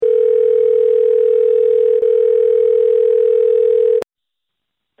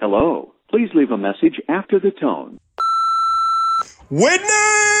Please leave a message after the tone. Whitney!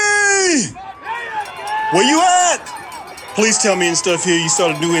 Where you at? Please tell me and stuff here you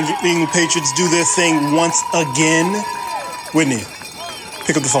saw the New England Patriots do their thing once again. Whitney,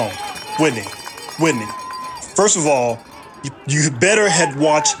 pick up the phone. Whitney. First of all, you better had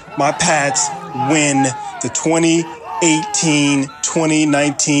watched my Pats win the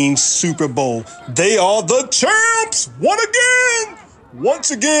 2018-2019 Super Bowl. They are the champs!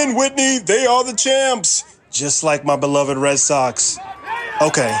 Once again, Whitney, they are the champs. Just like my beloved Red Sox.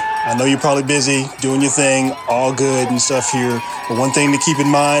 Okay, I know you're probably busy doing your thing, all good and stuff here. But one thing to keep in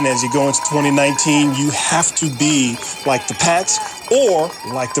mind as you go into 2019, you have to be like the Pats or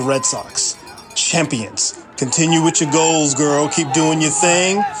like the Red Sox. Champions. Continue with your goals, girl. Keep doing your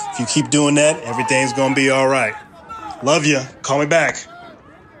thing. If you keep doing that, everything's going to be all right. Love you. Call me back.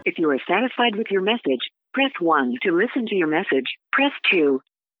 If you are satisfied with your message, press 1 to listen to your message. Press 2.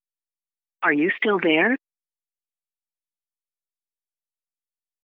 Are you still there?